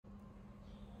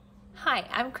Hi,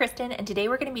 I'm Kristen, and today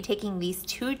we're going to be taking these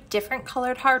two different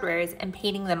colored hardwares and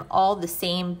painting them all the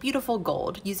same beautiful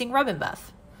gold using Rub and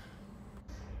Buff.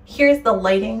 Here's the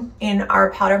lighting in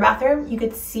our powder bathroom. You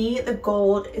could see the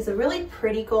gold is a really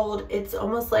pretty gold. It's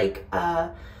almost like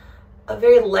a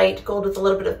very light gold with a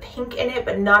little bit of pink in it,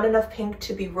 but not enough pink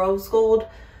to be rose gold.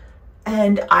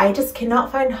 And I just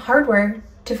cannot find hardware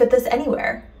to fit this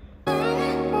anywhere.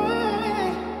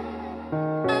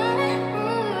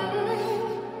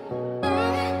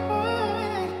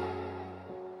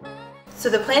 So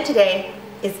the plan today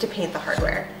is to paint the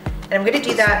hardware. And I'm gonna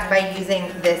do that by using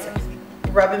this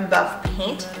Rub and Buff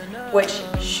paint, which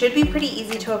should be pretty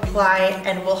easy to apply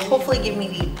and will hopefully give me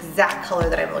the exact color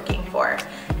that I'm looking for.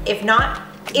 If not,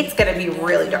 it's gonna be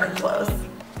really darn close.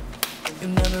 You'll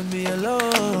never be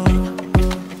alone.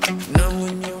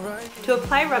 To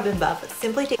apply Rub and Buff,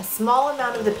 simply take a small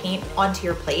amount of the paint onto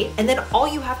your plate, and then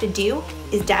all you have to do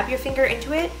is dab your finger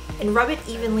into it and rub it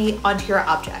evenly onto your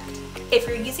object. If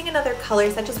you're using another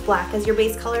color such as black as your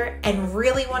base color and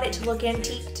really want it to look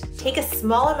antiqued, take a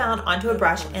small amount onto a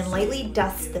brush and lightly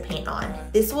dust the paint on.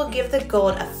 This will give the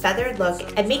gold a feathered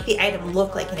look and make the item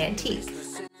look like an antique.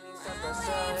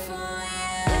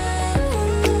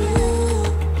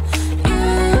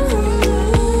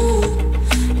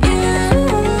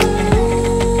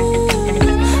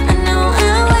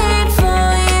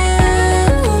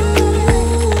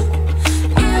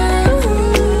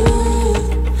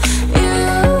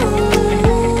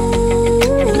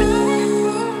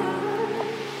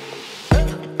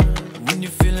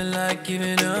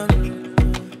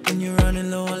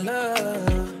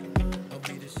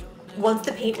 Once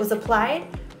the paint was applied,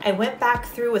 I went back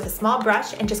through with a small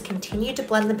brush and just continued to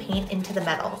blend the paint into the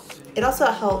metal. It also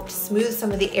helped smooth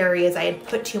some of the areas I had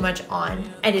put too much on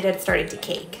and it had started to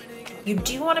cake. You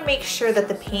do want to make sure that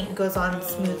the paint goes on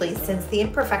smoothly since the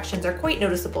imperfections are quite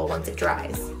noticeable once it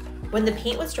dries. When the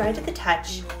paint was dry to the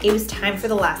touch, it was time for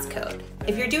the last coat.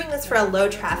 If you're doing this for a low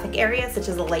traffic area such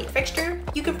as a light fixture,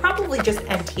 you could probably just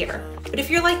end here. But if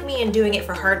you're like me and doing it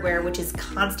for hardware which is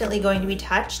constantly going to be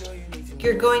touched,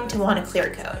 you're going to want a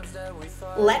clear coat.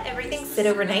 Let everything sit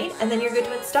overnight and then you're good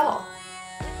to install.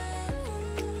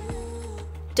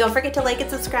 Don't forget to like and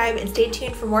subscribe and stay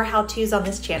tuned for more how-tos on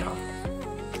this channel.